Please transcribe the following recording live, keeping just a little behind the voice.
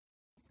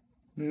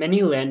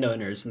Many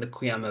landowners in the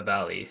Cuyama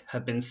Valley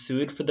have been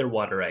sued for their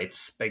water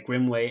rights by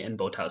Grimmway and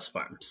Bolthouse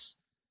Farms,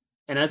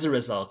 and as a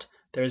result,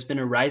 there has been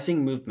a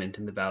rising movement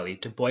in the valley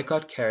to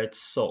boycott carrots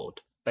sold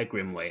by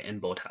Grimmway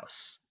and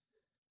Bolthouse.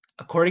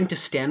 According to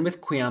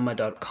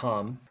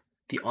StandWithCuyama.com,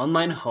 the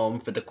online home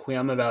for the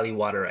Cuyama Valley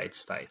water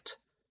rights fight,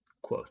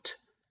 quote,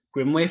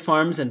 Grimmway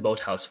Farms and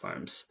Bolthouse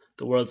Farms,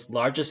 the world's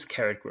largest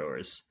carrot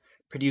growers,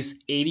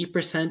 produce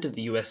 80% of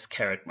the U.S.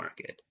 carrot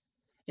market,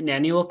 an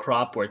annual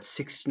crop worth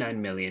 $69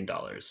 million,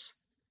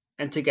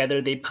 and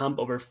together they pump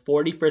over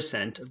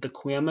 40% of the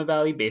Cuyama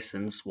Valley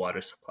Basin's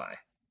water supply.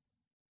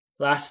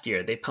 Last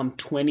year, they pumped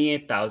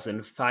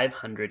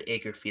 28,500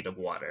 acre-feet of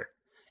water,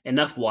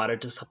 enough water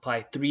to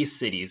supply 3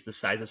 cities the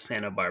size of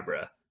Santa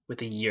Barbara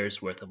with a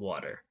year's worth of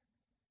water.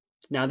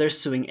 Now they're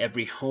suing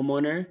every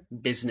homeowner,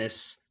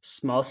 business,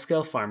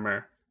 small-scale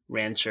farmer,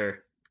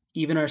 rancher,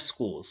 even our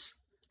schools,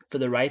 for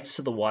the rights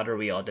to the water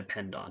we all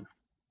depend on.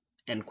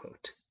 End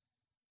quote.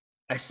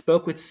 I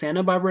spoke with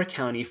Santa Barbara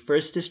County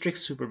 1st District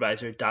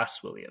Supervisor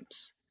Das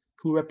Williams,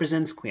 who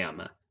represents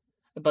Cuyama,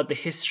 about the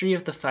history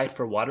of the fight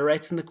for water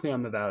rights in the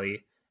Cuyama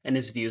Valley and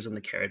his views on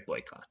the carrot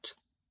boycott.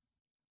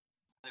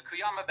 The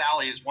Cuyama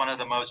Valley is one of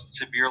the most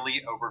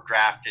severely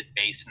overdrafted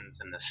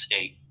basins in the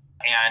state.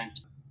 And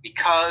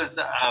because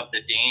of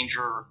the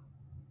danger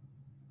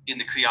in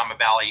the Cuyama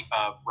Valley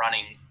of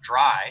running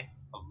dry,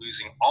 of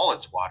losing all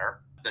its water,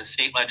 the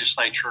state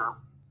legislature,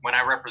 when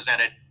I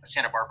represented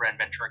Santa Barbara and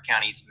Ventura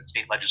counties in the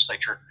state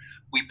legislature,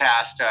 we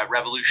passed a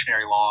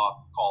revolutionary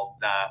law called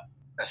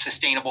the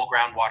Sustainable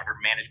Groundwater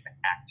Management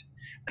Act.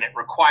 And it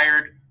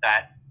required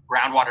that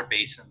groundwater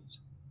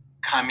basins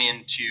come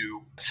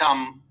into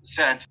some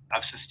sense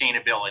of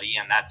sustainability,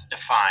 and that's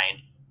defined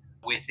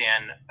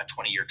within a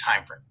 20-year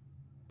time frame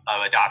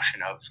of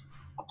adoption of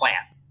a plan.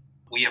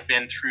 We have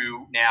been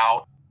through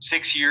now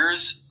 6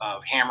 years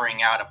of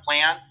hammering out a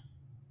plan,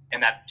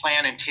 and that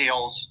plan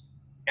entails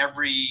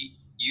every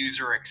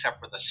user except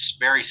for the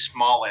very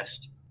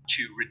smallest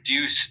to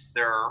reduce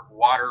their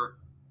water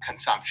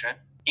consumption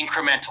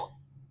incrementally,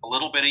 a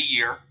little bit a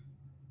year,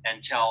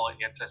 until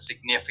it's a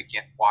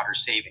significant water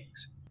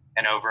savings.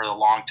 And over the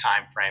long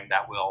time frame,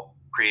 that will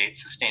create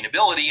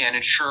sustainability and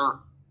ensure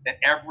that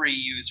every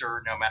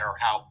user, no matter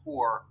how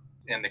poor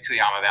in the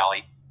Cuyama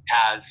Valley,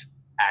 has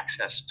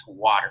access to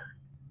water.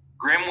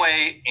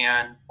 Grimmway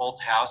and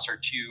Bolthouse are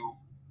 2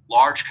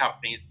 large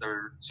companies.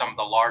 They're some of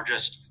the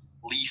largest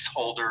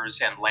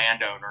leaseholders and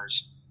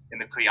landowners in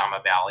the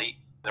Cuyama Valley.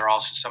 They're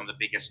also some of the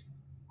biggest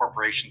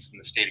corporations in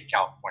the state of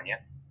California.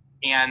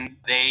 And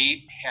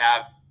they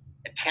have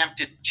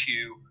attempted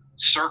to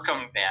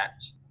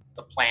circumvent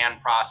the plan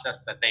process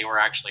that they were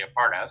actually a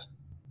part of,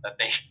 that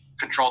they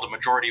controlled a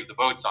majority of the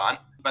votes on,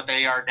 but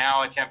they are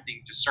now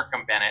attempting to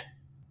circumvent it.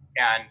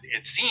 And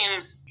it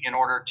seems in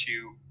order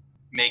to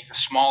make the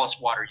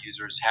smallest water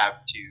users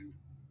have to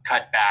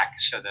cut back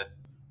so that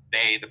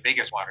they, the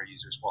biggest water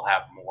users, will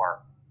have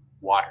more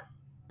water.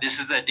 This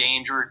is a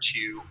danger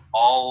to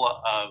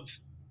all of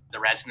the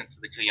residents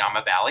of the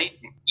Cuyama Valley,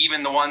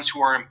 even the ones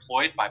who are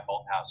employed by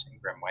Bolthouse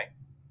and Grimmway.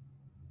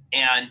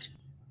 And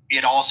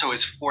it also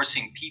is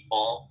forcing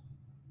people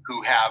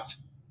who have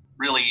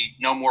really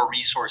no more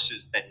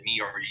resources than me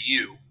or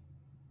you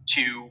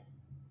to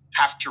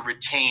have to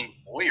retain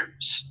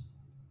lawyers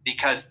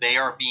because they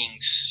are being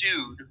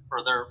sued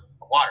for their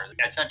water,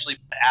 essentially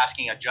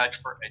asking a judge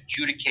for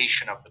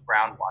adjudication of the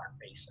groundwater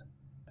basin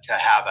to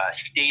have a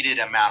stated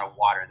amount of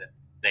water that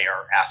they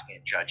are asking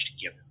a judge to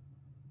give them.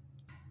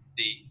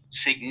 The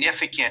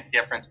significant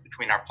difference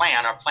between our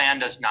plan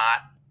does not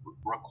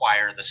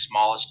require the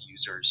smallest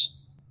users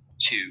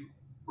to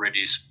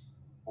reduce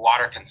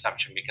water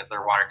consumption because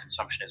their water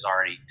consumption is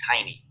already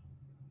tiny.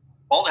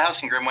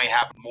 Bolthouse and Grimmway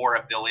have more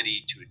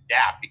ability to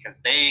adapt because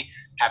they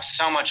have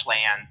so much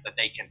land that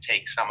they can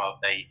take some of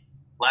the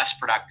less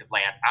productive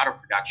land out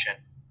of production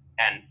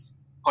and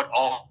put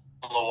all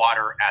the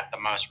water at the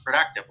most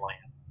productive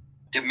land.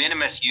 De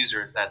minimis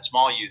users, that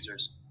small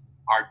users,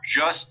 are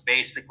just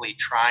basically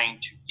trying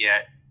to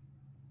get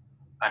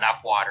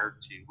enough water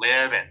to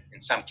live and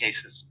in some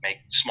cases make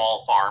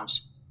small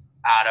farms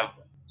out of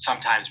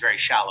sometimes very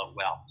shallow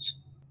wells.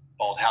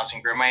 Bolthouse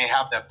and Grimmway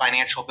have the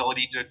financial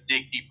ability to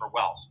dig deeper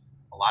wells.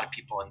 A lot of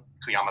people in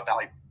Cuyama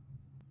Valley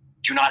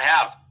do not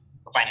have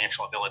the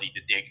financial ability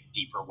to dig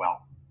deeper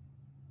well.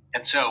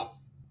 And so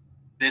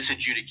this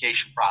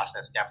adjudication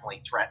process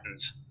definitely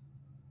threatens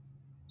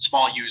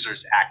small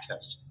users'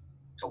 access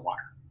to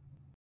water.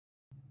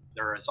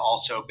 There has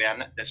also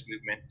been this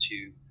movement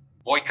to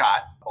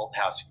boycott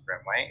Bolthouse and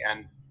Grimmway,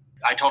 and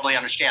I totally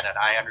understand it.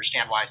 I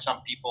understand why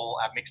some people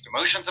have mixed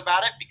emotions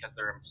about it because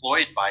they're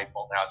employed by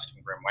Bolthouse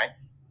and Grimmway,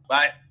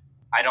 but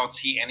I don't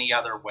see any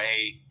other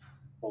way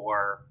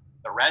for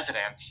the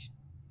residents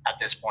at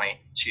this point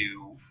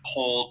to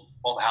hold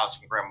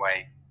Bolthouse and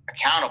Grimmway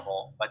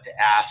accountable, but to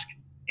ask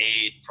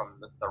aid from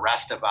the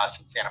rest of us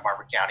in Santa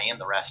Barbara County and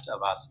the rest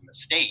of us in the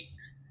state.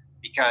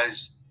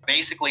 Because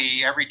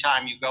basically every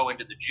time you go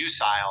into the juice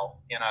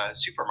aisle in a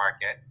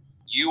supermarket,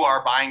 you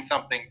are buying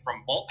something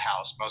from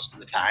Bolthouse most of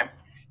the time,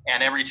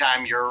 And every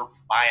time you're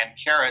buying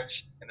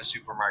carrots in the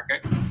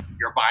supermarket,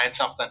 you're buying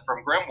something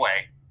from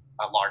Grimmway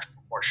a large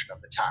proportion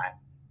of the time.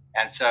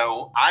 And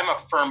so I'm a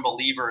firm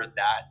believer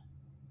that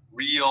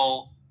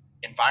real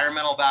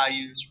environmental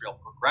values, real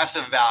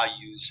progressive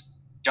values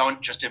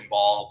don't just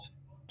involve,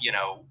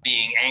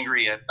 being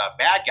angry at the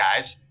bad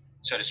guys,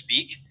 so to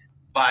speak,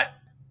 but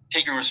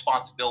taking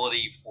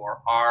responsibility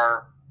for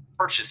our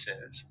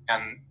purchases.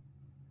 And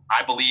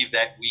I believe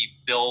that we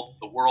build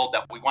the world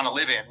that we want to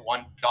live in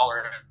 $1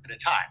 at a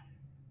time,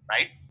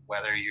 right?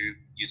 Whether you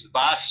use the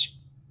bus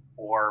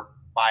or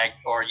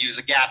use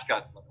a gas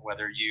guzzler,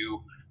 whether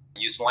you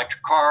use an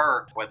electric car,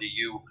 or whether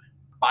you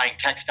buying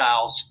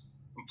textiles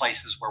from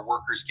places where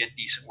workers get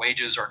decent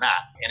wages or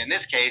not. And in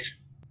this case,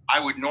 I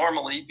would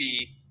normally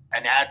be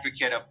an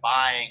advocate of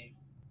buying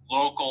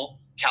local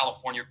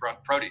California grown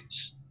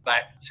produce.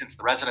 But since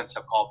the residents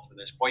have called for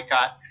this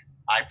boycott,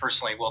 I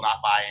personally will not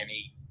buy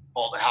any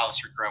Bolthouse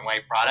or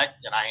Grimmway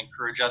product, and I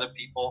encourage other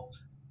people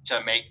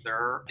to make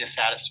their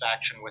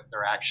dissatisfaction with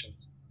their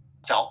actions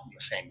felt in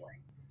the same way.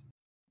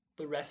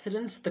 The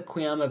residents of the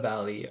Cuyama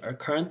Valley are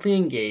currently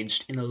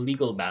engaged in a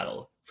legal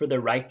battle for the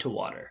right to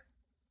water.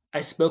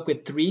 I spoke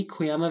with 3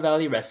 Cuyama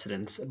Valley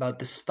residents about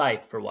this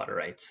fight for water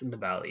rights in the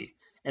valley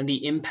and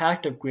the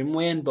impact of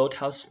Grimmway and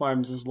Bolthouse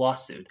Farms'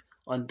 lawsuit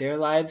on their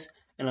lives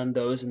and on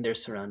those in their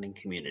surrounding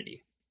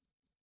community.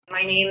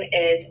 My name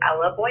is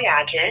Ella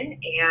Boyajian,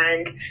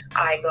 and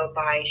I go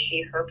by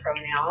she, her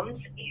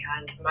pronouns,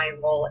 and my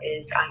role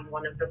is I'm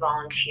one of the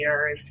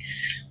volunteers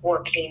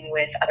working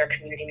with other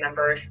community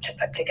members to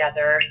put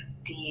together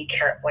the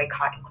carrot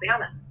boycott in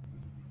Cuyama.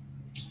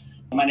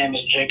 My name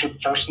is Jacob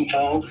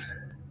Furstenfeld,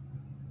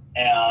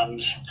 and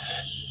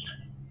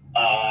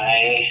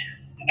I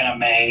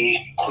am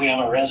a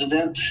Cuyama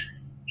resident,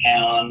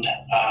 and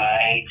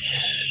I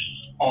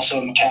also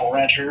am a cattle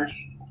rancher,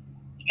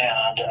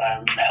 and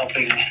I'm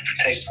helping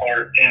take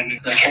part in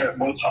the carrot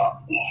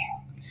boycott.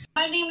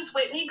 My name's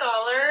Whitney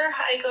Goller.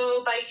 I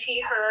go by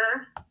she,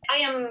 her. I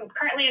am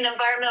currently an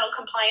environmental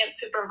compliance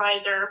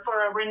supervisor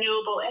for a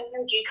renewable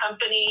energy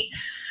company.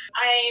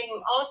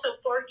 I'm also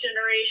 4th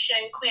generation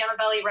Cuyama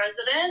Valley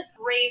resident,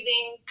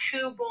 raising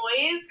 2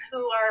 boys who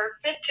are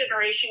 5th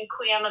generation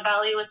Cuyama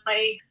Valley with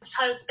my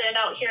husband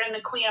out here in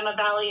the Cuyama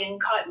Valley in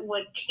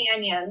Cottonwood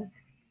Canyon.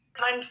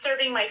 I'm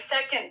serving my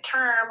 2nd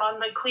term on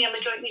the Cuyama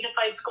Joint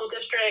Unified School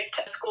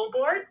District School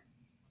Board.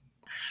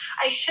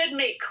 I should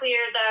make clear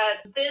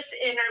that this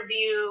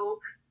interview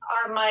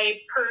are my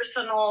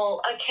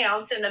personal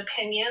accounts and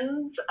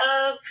opinions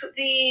of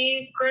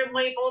the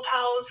Grimmway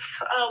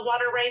Bolthouse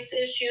water rights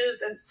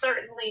issues, and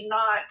certainly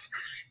not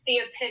the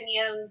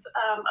opinions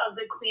of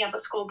the Cuyama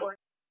School Board.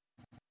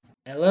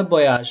 Ella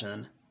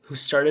Boyajian, who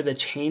started a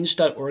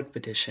Change.org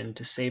petition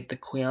to save the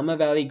Cuyama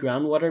Valley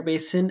groundwater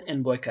basin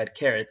and boycott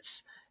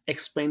carrots,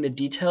 explained the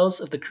details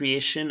of the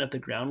creation of the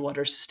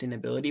Groundwater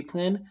Sustainability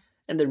Plan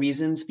and the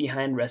reasons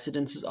behind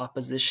residents'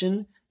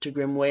 opposition to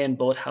Grimmway and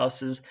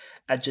Bolthouse's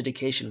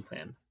adjudication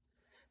plan.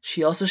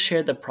 She also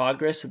shared the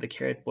progress of the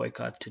carrot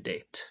boycott to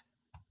date.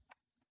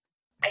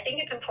 I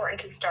think it's important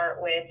to start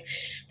with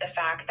the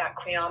fact that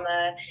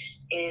Cuyama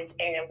is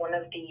one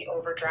of the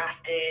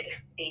overdrafted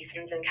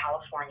basins in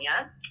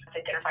California. It's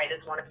identified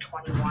as one of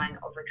 21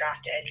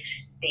 overdrafted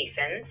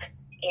basins.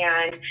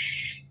 And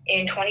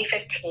in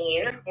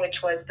 2015,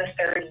 which was the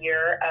 3rd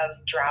year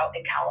of drought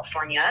in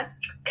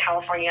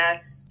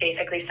California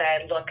basically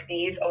said, look,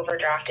 these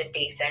overdrafted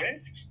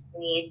basins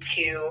need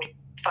to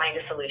find a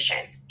solution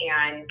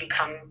and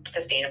become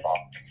sustainable.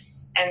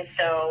 And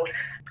so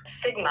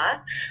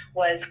SGMA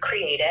was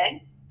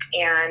created,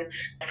 and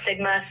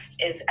SGMA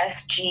is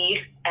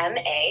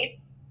SGMA,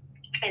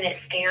 and it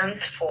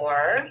stands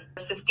for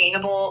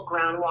Sustainable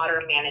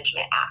Groundwater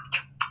Management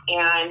Act.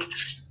 And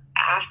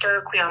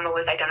after Cuyama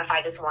was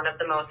identified as one of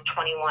the most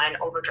 21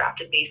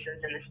 overdrafted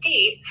basins in the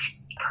state,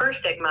 per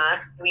SGMA,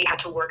 we had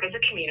to work as a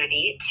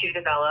community to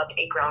develop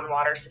a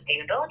groundwater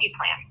sustainability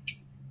plan.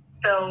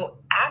 So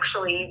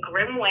actually,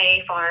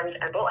 Grimmway Farms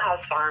and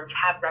Bolthouse Farms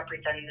have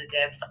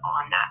representatives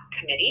on that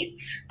committee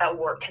that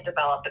work to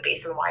develop the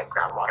basin-wide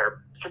groundwater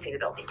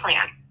sustainability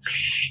plan.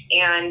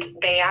 And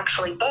they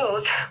actually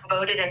both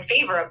voted in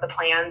favor of the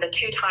plan the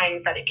 2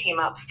 times that it came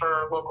up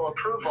for local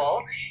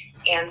approval.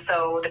 And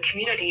so the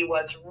community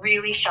was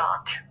really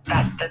shocked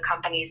that the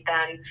companies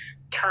then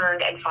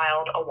turned and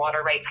filed a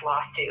water rights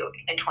lawsuit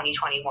in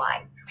 2021.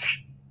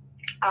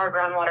 Our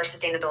groundwater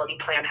sustainability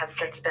plan has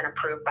since been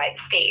approved by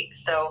the state.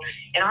 So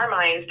in our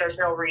minds, there's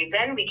no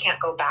reason we can't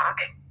go back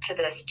to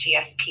this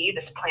GSP,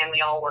 this plan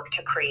we all work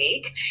to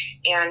create.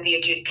 And the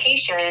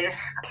adjudication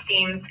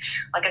seems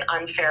like an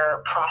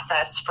unfair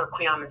process for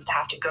Cuyamans to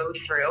have to go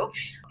through.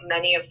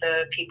 Many of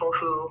the people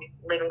who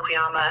live in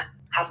Cuyama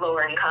have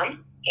lower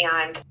income,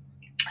 and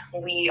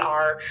we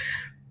are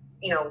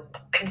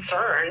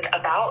concerned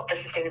about the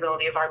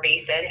sustainability of our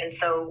basin. And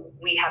so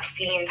we have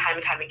seen time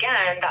and time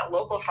again that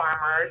local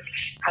farmers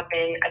have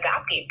been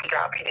adapting to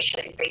drought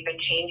conditions. They've been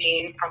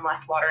changing from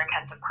less water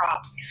intensive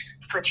crops,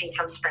 switching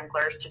from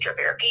sprinklers to drip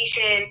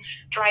irrigation,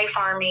 dry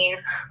farming.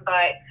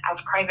 But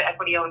as private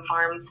equity owned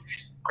farms,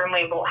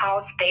 Grimmway and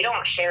Bolthouse, they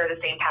don't share the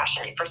same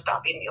passion for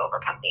stopping the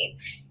overpumping.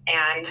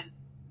 And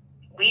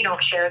we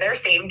don't share their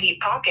same deep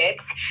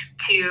pockets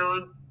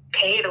to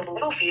pay the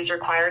legal fees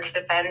required to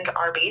defend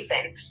our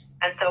basin.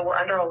 And so we're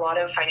under a lot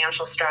of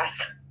financial stress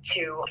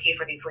to pay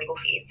for these legal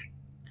fees.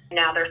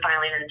 Now they're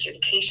filing an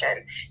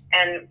adjudication.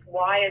 And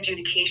why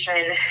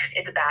adjudication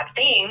is a bad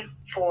thing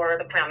for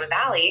the Cuyama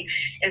Valley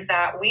is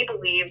that we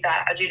believe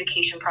that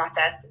adjudication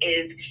process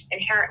is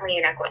inherently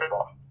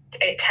inequitable.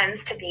 It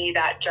tends to be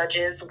that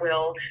judges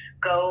will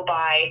go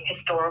by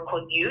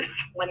historical use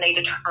when they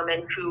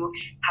determine who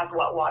has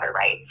what water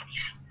rights.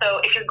 So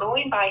if you're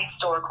going by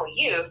historical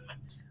use,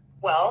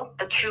 well,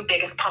 the two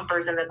biggest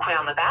pumpers in the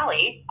Cuyama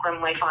Valley,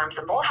 Grimmway Farms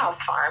and Bolthouse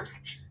Farms,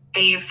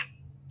 they've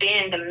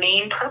been the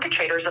main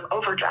perpetrators of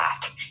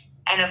overdraft.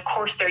 And of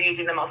course, they're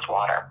using the most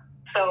water.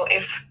 So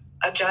if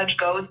a judge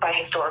goes by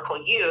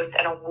historical use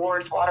and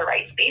awards water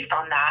rights based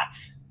on that,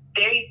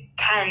 they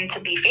tend to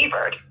be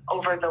favored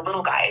over the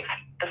little guys,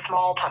 the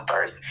small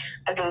pumpers,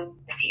 the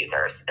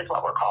misusers is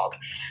what we're called.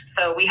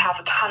 So we have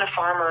a ton of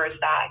farmers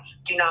that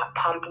do not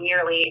pump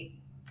nearly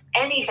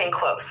anything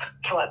close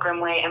to what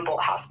Grimmway and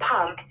Bolthouse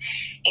pump.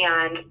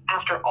 And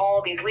after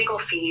all these legal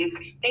fees,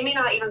 they may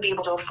not even be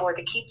able to afford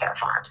to keep their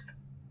farms.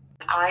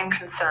 I'm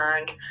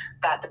concerned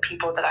that the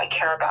people that I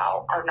care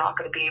about are not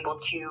going to be able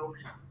to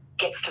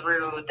get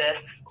through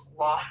this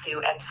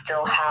lawsuit and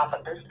still have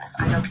a business.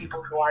 I know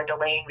people who are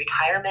delaying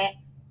retirement,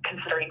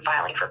 considering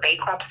filing for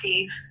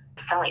bankruptcy,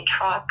 selling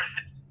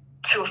trucks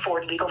to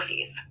afford legal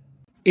fees.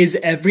 Is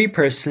every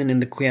person in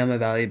the Cuyama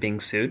Valley being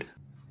sued?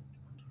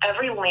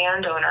 Every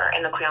landowner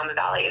in the Cuyama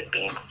Valley is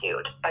being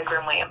sued by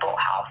Grimmway and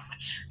Bolthouse.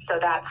 So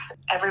that's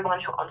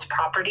everyone who owns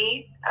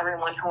property,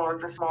 everyone who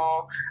owns a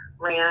small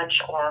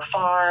ranch or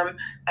farm,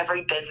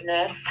 every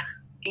business,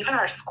 even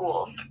our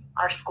schools.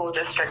 Our school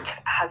district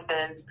has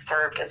been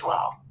served as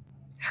well.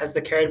 Has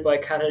the carrot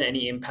boycott had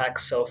any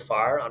impact so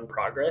far on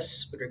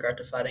progress with regard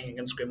to fighting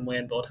against Grimmway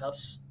and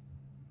Bolthouse?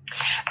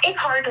 It's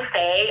hard to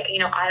say.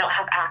 I don't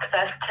have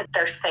access to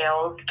their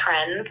sales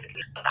trends.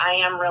 I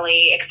am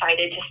really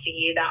excited to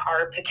see that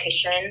our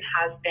petition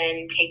has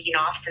been taking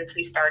off since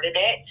we started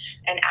it.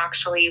 And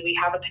actually, we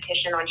have a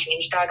petition on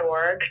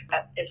change.org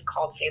that is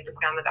called Save the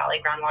Cuyama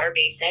Valley Groundwater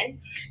Basin.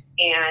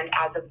 And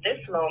as of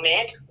this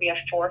moment, we have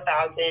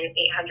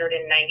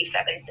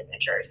 4,897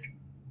 signatures,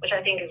 which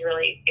I think is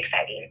really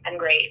exciting and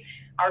great.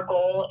 Our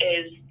goal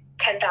is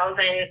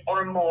 10,000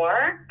 or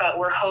more, but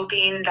we're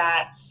hoping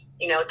that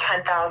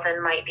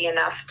 10,000 might be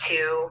enough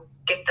to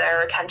get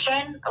their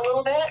attention a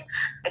little bit.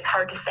 It's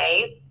hard to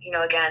say.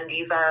 Again,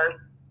 these are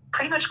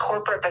pretty much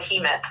corporate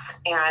behemoths,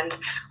 and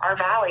our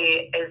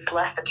valley is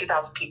less than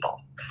 2,000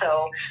 people.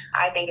 So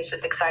I think it's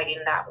just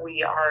exciting that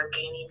we are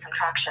gaining some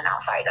traction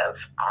outside of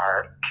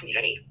our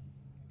community.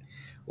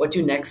 What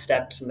do next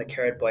steps in the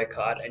carrot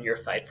boycott and your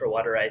fight for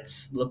water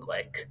rights look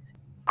like?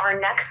 Our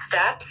next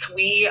steps,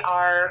 we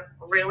are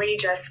really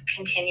just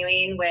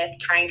continuing with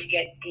trying to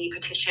get the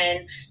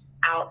petition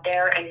out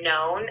there and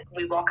known.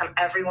 We welcome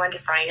everyone to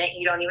sign it.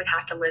 You don't even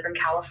have to live in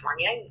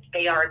California.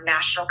 They are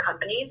national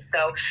companies.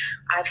 So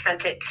I've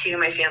sent it to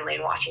my family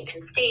in Washington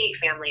State,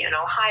 family in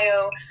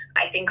Ohio.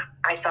 I think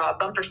I saw a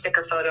bumper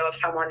sticker photo of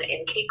someone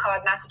in Cape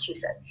Cod,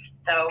 Massachusetts.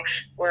 So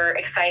we're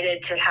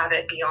excited to have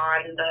it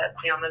beyond the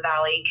Cuyama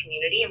Valley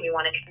community, and we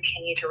want to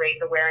continue to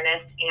raise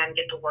awareness and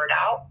get the word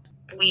out.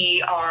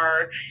 We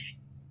are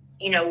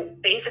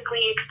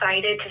basically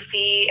excited to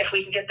see if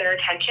we can get their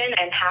attention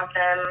and have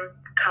them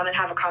come and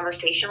have a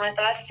conversation with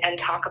us and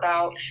talk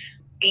about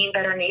being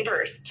better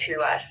neighbors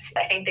to us.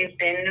 I think they've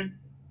been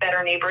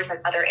better neighbors in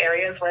other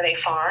areas where they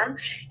farm,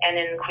 and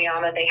in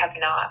Cuyama they have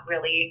not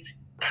really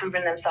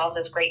proven themselves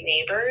as great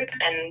neighbors,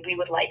 and we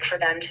would like for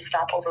them to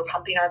stop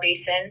overpumping our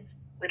basin.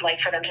 We'd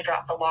like for them to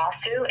drop the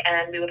lawsuit,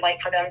 and we would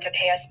like for them to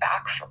pay us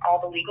back for all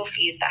the legal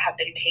fees that have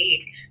been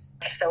paid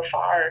so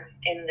far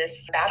in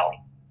this battle.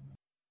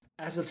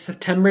 As of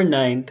September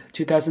 9th,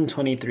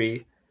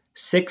 2023,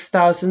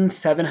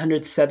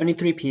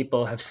 6,773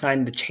 people have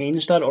signed the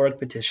change.org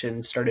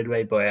petition started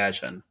by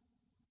Boyajan.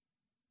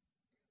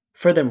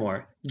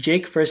 Furthermore,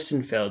 Jake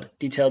Furstenfeld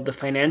detailed the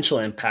financial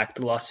impact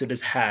the lawsuit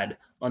has had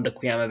on the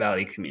Cuyama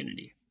Valley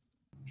community.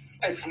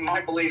 It's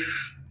my belief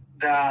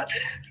that,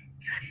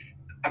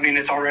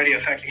 it's already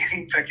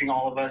affecting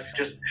all of us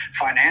just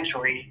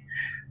financially.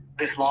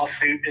 This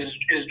lawsuit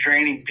is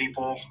draining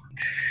people.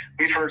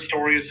 We've heard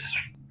stories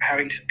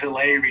having to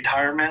delay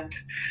retirement,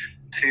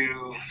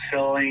 to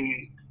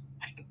selling,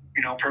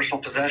 personal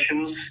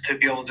possessions to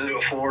be able to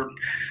afford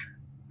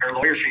their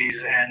lawyer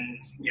fees and,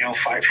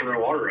 fight for their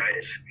water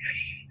rights.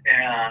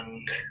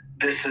 And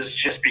this is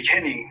just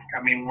beginning.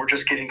 We're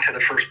just getting to the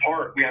first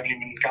part. We haven't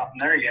even gotten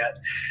there yet.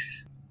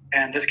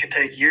 And this could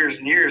take years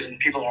and years, and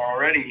people are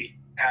already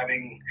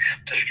having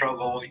to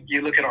struggle.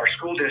 You look at our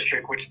school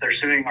district, which they're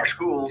suing our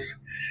schools.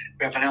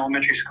 We have an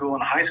elementary school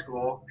and a high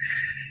school,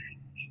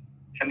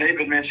 and they've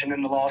been mentioned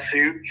in the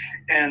lawsuit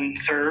and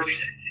served.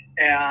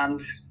 And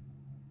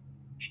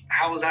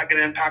how is that going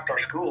to impact our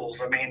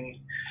schools?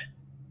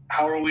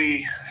 how are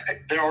we?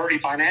 They're already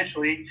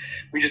financially.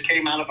 We just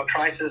came out of a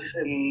crisis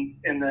in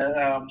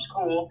the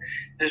school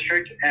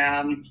district,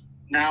 and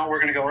now we're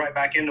going to go right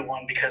back into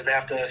one because they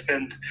have to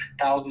spend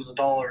thousands of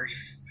dollars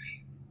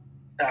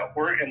that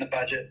weren't in the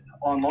budget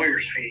on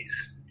lawyers'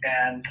 fees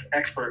and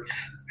experts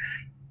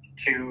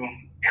to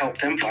help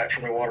them fight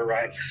for their water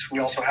rights. We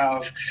also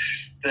have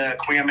the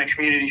Cuyama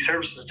Community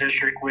Services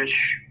District, which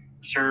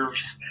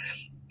serves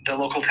the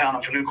local town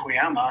of New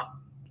Cuyama.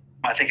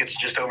 I think it's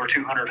just over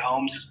 200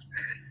 homes.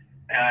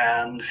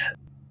 And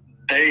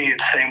they,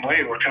 the same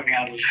way, were coming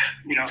out of,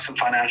 some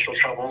financial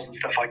troubles and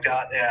stuff like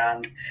that.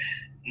 And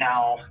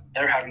now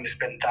they're having to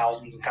spend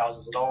thousands and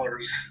thousands of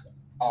dollars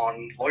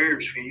on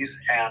lawyers' fees.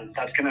 And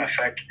that's going to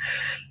affect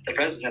the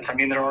residents. I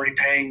mean, they're already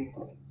paying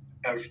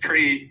a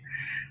pretty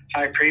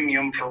high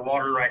premium for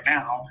water right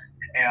now.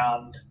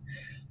 And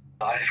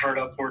I've heard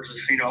upwards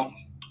of,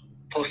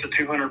 close to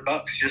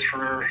 $200 just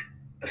for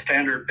a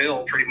standard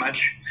bill, pretty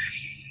much.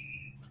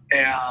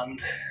 And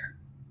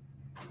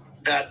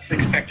that's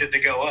expected to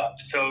go up.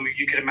 So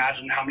you can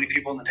imagine how many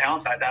people in the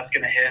town side that's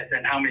going to hit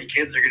and how many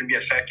kids are going to be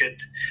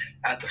affected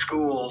at the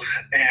schools.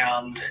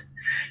 And,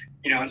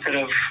 instead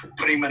of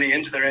putting money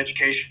into their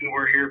education,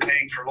 we're here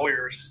paying for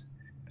lawyers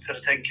instead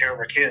of taking care of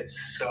our kids.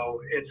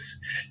 So it's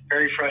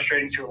very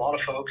frustrating to a lot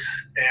of folks.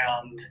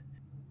 And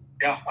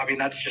yeah, I mean,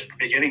 that's just the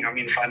beginning. I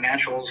mean,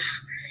 financials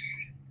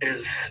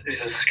is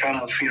just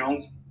kind of,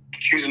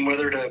 choosing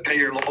whether to pay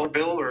your lawyer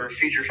bill or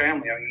feed your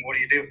family. I mean, what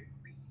do you do?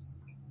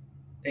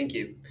 Thank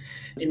you.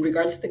 In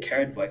regards to the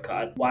carrot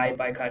boycott, why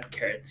boycott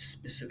carrots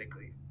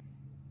specifically?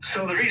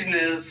 So the reason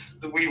is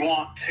that we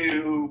want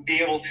to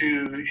be able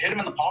to hit them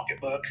in the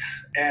pocketbooks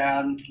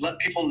and let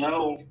people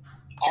know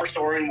our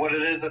story and what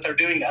it is that they're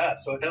doing to us,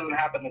 so it doesn't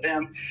happen to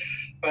them.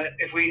 But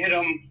if we hit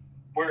them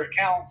where it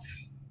counts,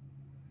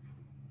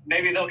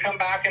 maybe they'll come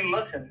back and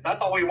listen. That's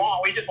all we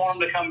want. We just want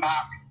them to come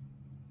back.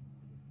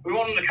 We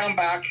want them to come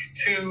back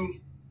to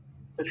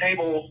the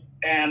table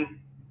and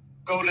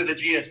go to the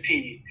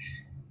GSP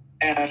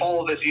and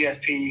follow the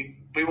GSP.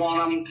 We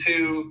want them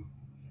to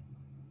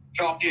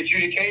drop the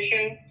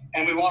adjudication,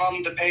 and we want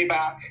them to pay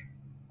back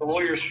the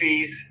lawyers'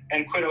 fees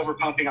and quit over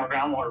pumping our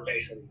groundwater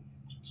basin.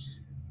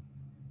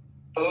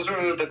 Those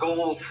are the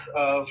goals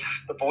of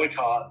the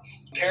boycott.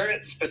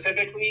 Carrots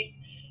specifically,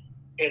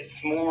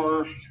 it's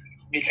more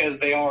because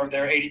they're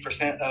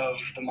 80% of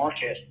the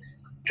market,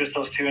 just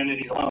those two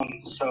entities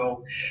alone.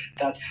 So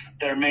that's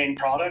their main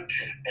product,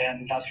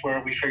 and that's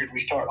where we figured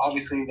we start.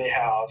 Obviously, they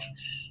have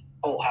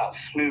Bolthouse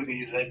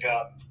smoothies, they've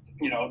got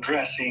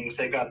dressings,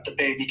 they've got the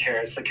baby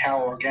carrots, the cow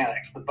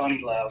organics, the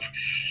bunny love.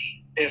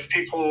 If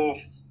people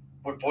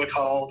would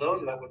boycott all of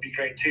those, that would be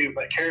great too,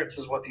 but carrots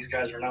is what these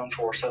guys are known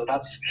for, so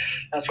that's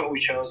what we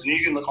chose. And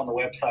you can look on the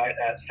website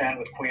at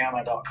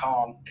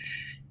standwithcuyama.com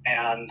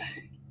and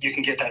you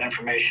can get that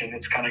information.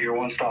 It's kind of your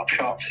one-stop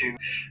shop to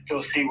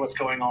go see what's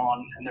going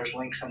on, and there's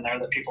links in there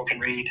that people can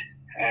read.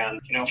 And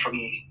from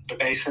the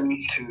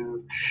basin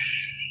to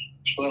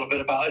a little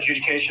bit about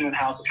adjudication and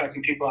how it's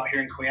affecting people out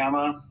here in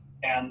Cuyama,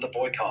 and the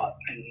boycott.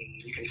 And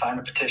you can sign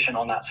a petition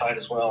on that site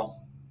as well.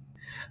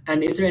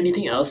 And is there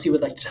anything else you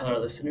would like to tell our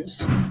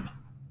listeners?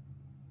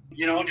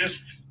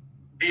 Just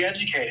be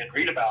educated,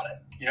 read about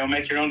it,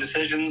 make your own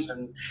decisions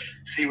and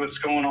see what's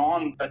going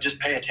on, but just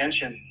pay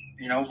attention.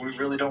 We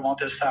really don't want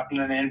this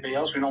happening to anybody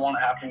else. We don't want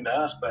it happening to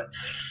us, but,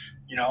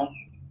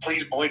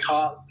 please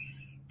boycott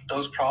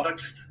those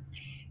products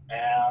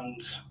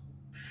and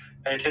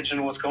pay attention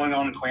to what's going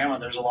on in Cuyama.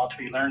 There's a lot to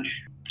be learned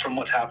from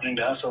what's happening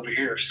to us over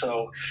here.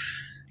 So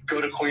go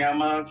to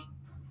Cuyama,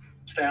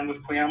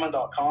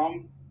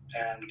 standwithcuyama.com,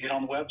 and get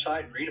on the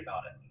website and read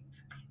about it.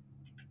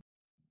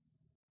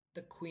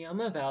 The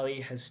Cuyama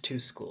Valley has two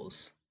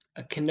schools,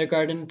 a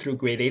kindergarten through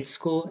grade 8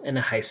 school and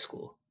a high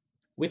school.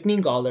 Whitney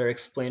Goller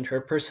explained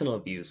her personal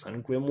views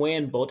on Grimmway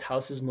and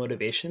Bolthouse's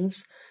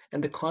motivations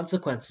and the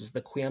consequences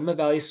the Cuyama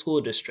Valley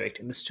School District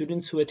and the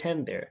students who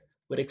attend there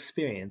would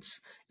experience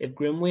if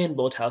Grimmway and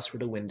Bolthouse were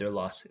to win their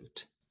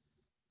lawsuit.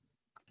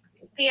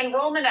 The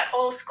enrollment at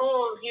both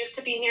schools used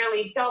to be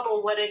nearly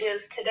double what it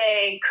is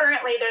today.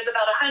 Currently, there's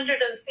about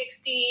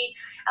 160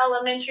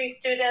 elementary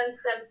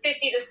students and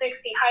 50 to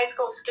 60 high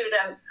school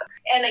students.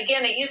 And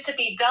again, it used to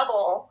be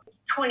double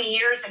 20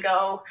 years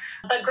ago,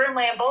 but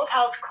Grimmway and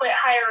Bolthouse quit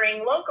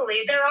hiring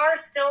locally. There are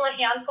still a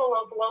handful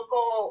of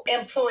local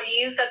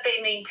employees that they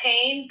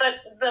maintain, but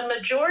the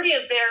majority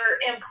of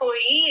their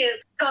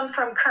employees come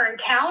from Kern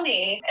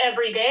County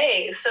every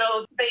day.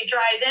 So they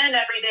drive in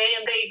every day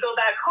and they go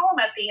back home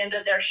at the end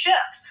of their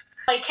shifts.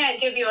 I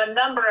can't give you a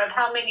number of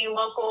how many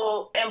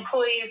local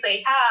employees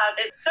they have.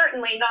 It's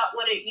certainly not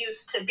what it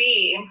used to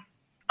be.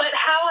 But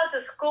how, as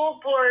a school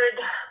board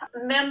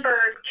member,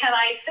 can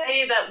I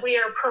say that we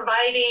are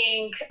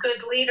providing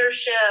good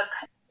leadership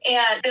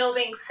and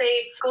building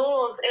safe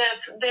schools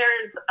if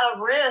there's a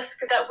risk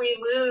that we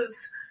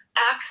lose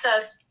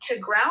access to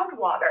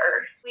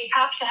groundwater? We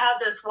have to have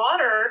this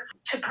water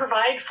to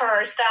provide for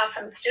our staff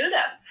and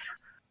students.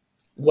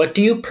 What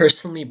do you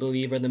personally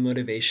believe are the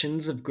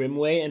motivations of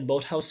Grimmway and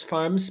Bolthouse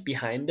Farms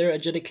behind their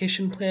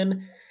adjudication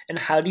plan, And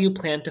how do you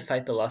plan to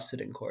fight the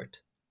lawsuit in court?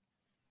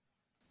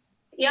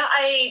 Yeah,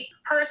 I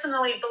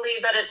personally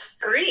believe that it's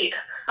greed.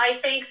 I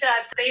think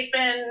that they've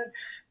been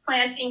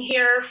planting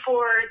here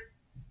for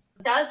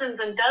dozens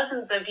and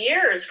dozens of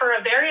years. For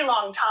a very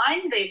long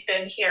time, they've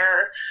been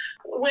here.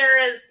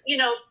 Whereas,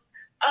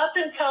 up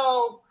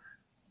until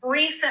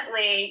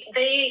recently,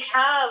 they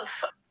have,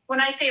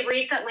 when I say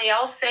recently,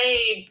 I'll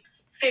say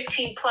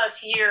 15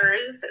 plus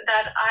years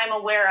that I'm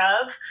aware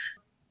of,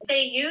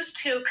 they used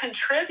to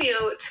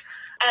contribute,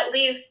 at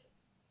least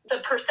the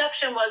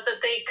perception was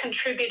that they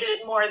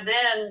contributed more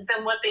then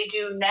than what they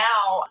do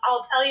now.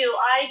 I'll tell you,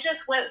 I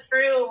just went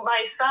through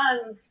my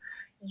son's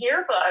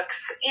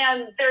yearbooks,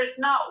 and there's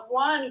not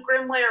one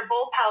Grimmway or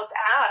Bolthouse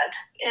ad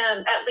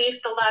in at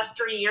least the last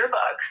 3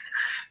 yearbooks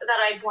that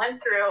I've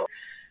went through.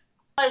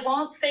 I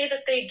won't say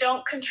that they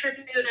don't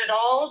contribute at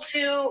all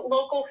to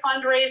local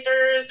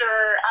fundraisers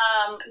or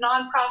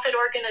nonprofit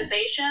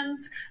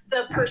organizations.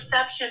 The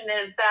perception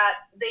is that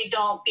they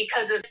don't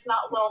because it's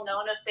not well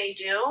known if they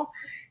do.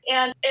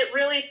 And it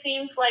really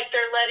seems like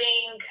they're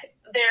letting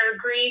their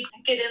greed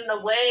get in the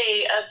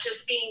way of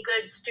just being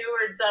good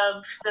stewards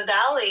of the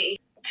valley.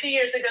 2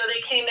 years ago,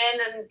 they came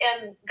in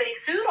and they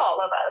sued all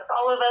of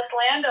us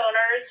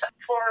landowners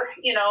for,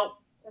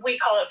 we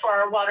call it for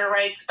our water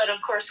rights, but of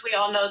course we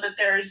all know that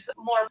there's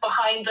more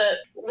behind the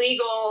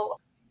legal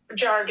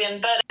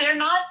jargon, but they're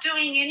not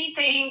doing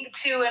anything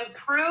to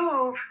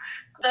improve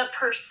the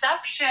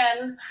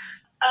perception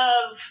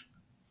of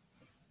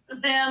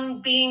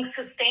them being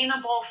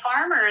sustainable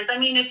farmers. I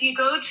mean, if you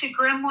go to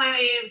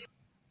Grimmway's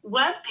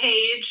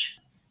webpage,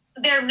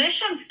 their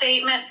mission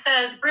statement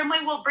says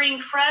Grimmway will bring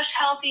fresh,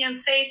 healthy, and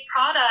safe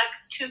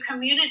products to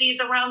communities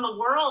around the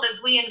world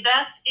as we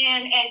invest in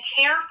and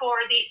care for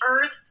the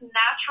Earth's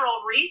natural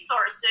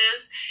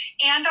resources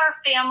and our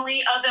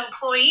family of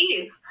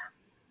employees.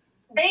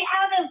 They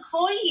have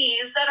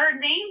employees that are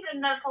named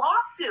in this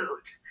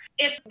lawsuit.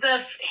 If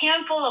the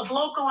handful of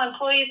local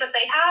employees that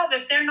they have,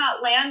 if they're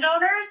not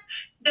landowners,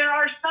 there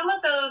are some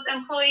of those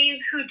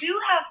employees who do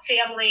have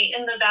family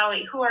in the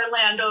valley who are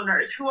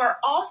landowners who are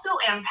also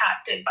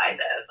impacted by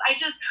this.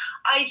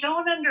 I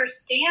don't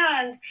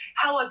understand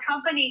how a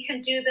company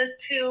can do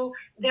this to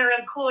their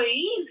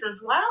employees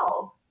as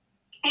well.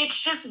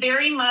 It's just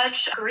very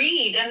much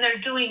greed, and they're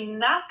doing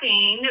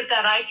nothing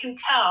that I can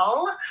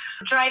tell.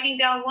 Driving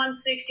down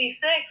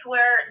 166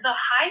 where the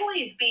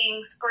highway's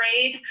being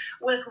sprayed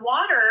with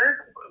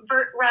water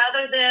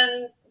rather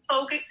than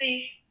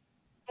focusing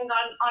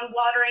on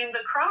watering the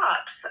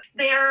crops.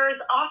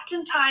 There's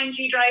oftentimes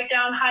you drive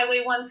down Highway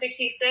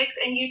 166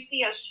 and you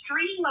see a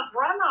stream of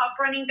runoff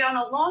running down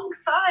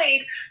alongside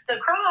the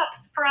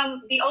crops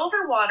from the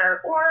overwater.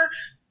 Or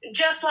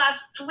just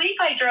last week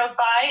I drove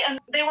by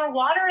and they were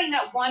watering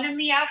at 1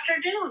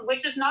 p.m,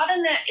 which is not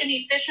an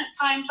efficient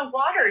time to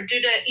water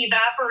due to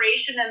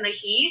evaporation and the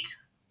heat.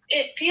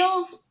 It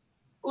feels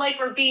like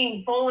we're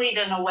being bullied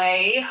in a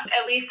way.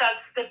 At least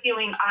that's the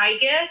feeling I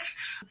get.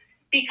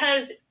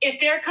 Because if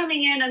they're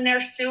coming in and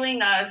they're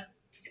suing us,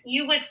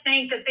 you would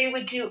think that they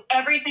would do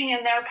everything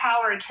in their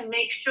power to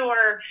make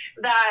sure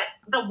that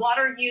the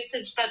water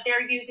usage that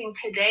they're using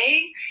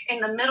today in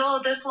the middle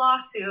of this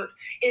lawsuit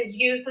is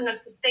used in a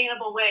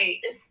sustainable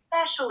way,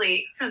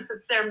 especially since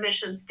it's their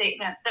mission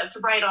statement that's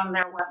right on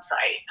their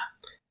website.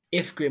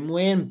 If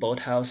Grimmway and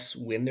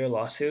Bolthouse win their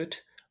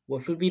lawsuit,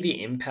 what would be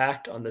the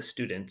impact on the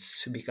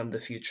students who become the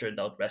future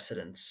adult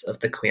residents of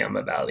the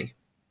Cuyama Valley?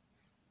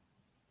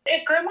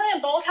 If Grimmway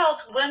and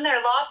Bolthouse win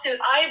their lawsuit,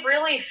 I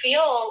really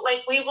feel like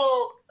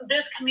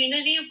this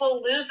community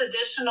will lose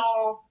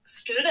additional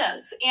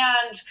students.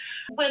 And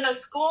when a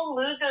school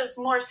loses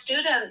more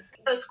students,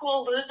 the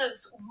school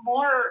loses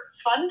more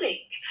funding.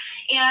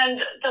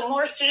 And the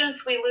more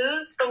students we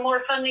lose, the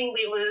more funding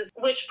we lose,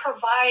 which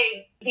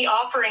provide the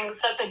offerings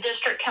that the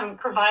district can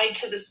provide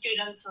to the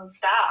students and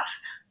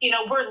staff.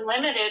 We're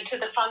limited to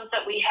the funds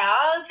that we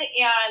have.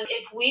 And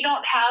if we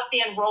don't have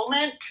the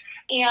enrollment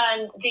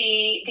and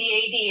the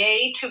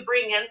ADA to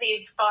bring in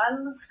these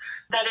funds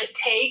that it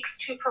takes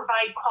to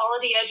provide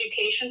quality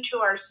education to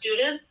our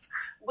students,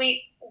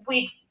 we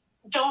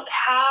don't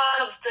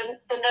have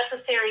the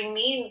necessary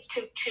means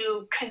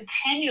to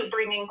continue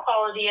bringing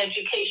quality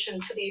education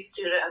to these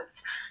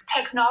students.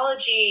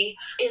 Technology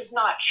is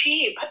not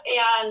cheap,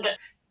 and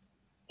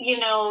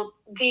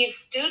these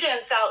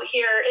students out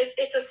here,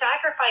 it's a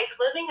sacrifice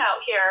living out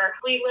here.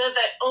 We live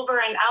at over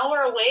an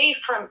hour away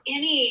from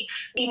any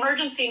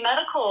emergency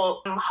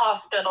medical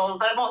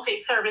hospitals. I won't say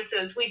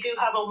services. We do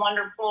have a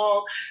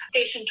wonderful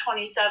Station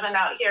 27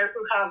 out here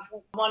who have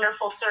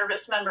wonderful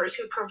service members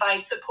who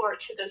provide support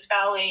to this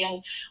valley.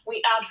 And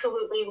we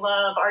absolutely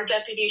love our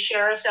deputy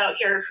sheriffs out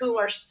here who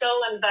are so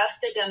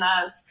invested in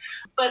us.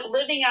 But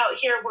living out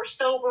here, we're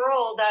so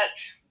rural that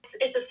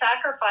it's a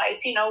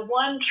sacrifice.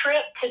 One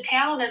trip to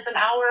town is an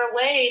hour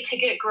away to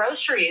get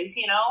groceries,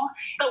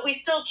 but we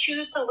still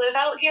choose to live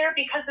out here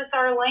because it's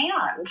our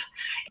land.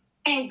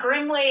 And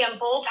Grimmway and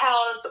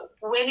Bolthouse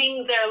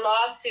winning their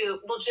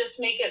lawsuit will just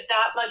make it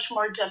that much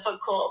more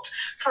difficult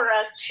for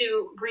us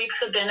to reap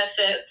the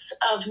benefits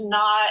of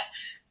not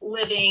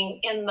living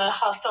in the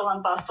hustle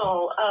and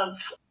bustle of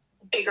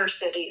bigger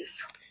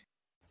cities.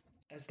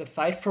 As the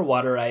fight for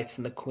water rights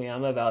in the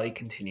Cuyama Valley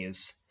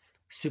continues,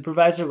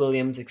 Supervisor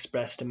Williams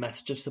expressed a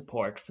message of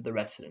support for the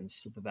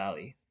residents of the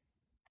valley.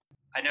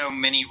 I know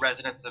many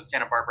residents of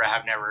Santa Barbara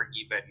have never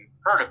even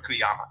heard of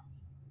Cuyama,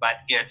 but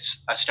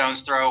it's a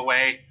stone's throw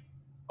away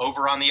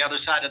over on the other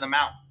side of the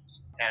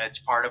mountains. And it's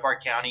part of our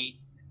county,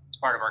 it's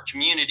part of our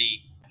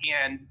community,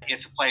 and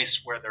it's a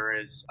place where there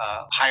is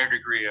a higher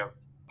degree of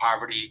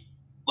poverty,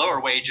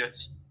 lower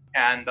wages,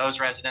 and those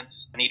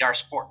residents need our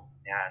support.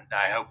 And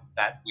I hope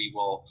that we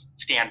will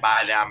stand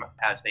by them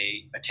as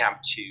they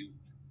attempt to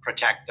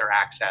protect their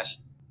access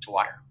to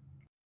water.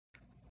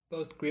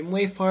 Both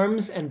Grimmway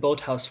Farms and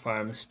Bolthouse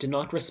Farms did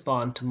not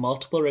respond to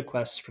multiple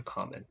requests for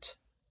comment.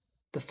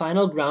 The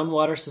final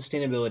groundwater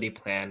sustainability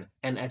plan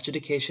and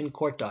adjudication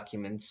court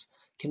documents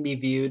can be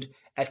viewed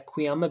at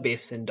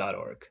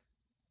cuyamabasin.org.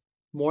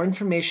 More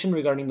information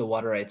regarding the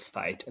water rights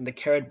fight and the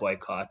carrot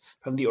boycott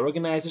from the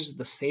organizers of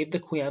the Save the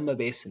Cuyama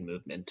Basin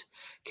movement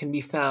can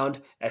be found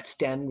at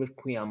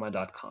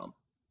standwithcuyama.com.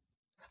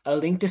 A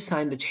link to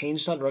sign the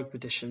change.org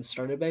petition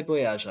started by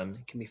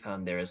Boyajan can be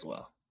found there as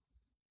well.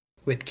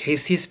 With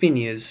KCSB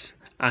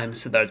News, I'm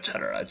Siddharth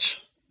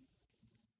Chattoraj.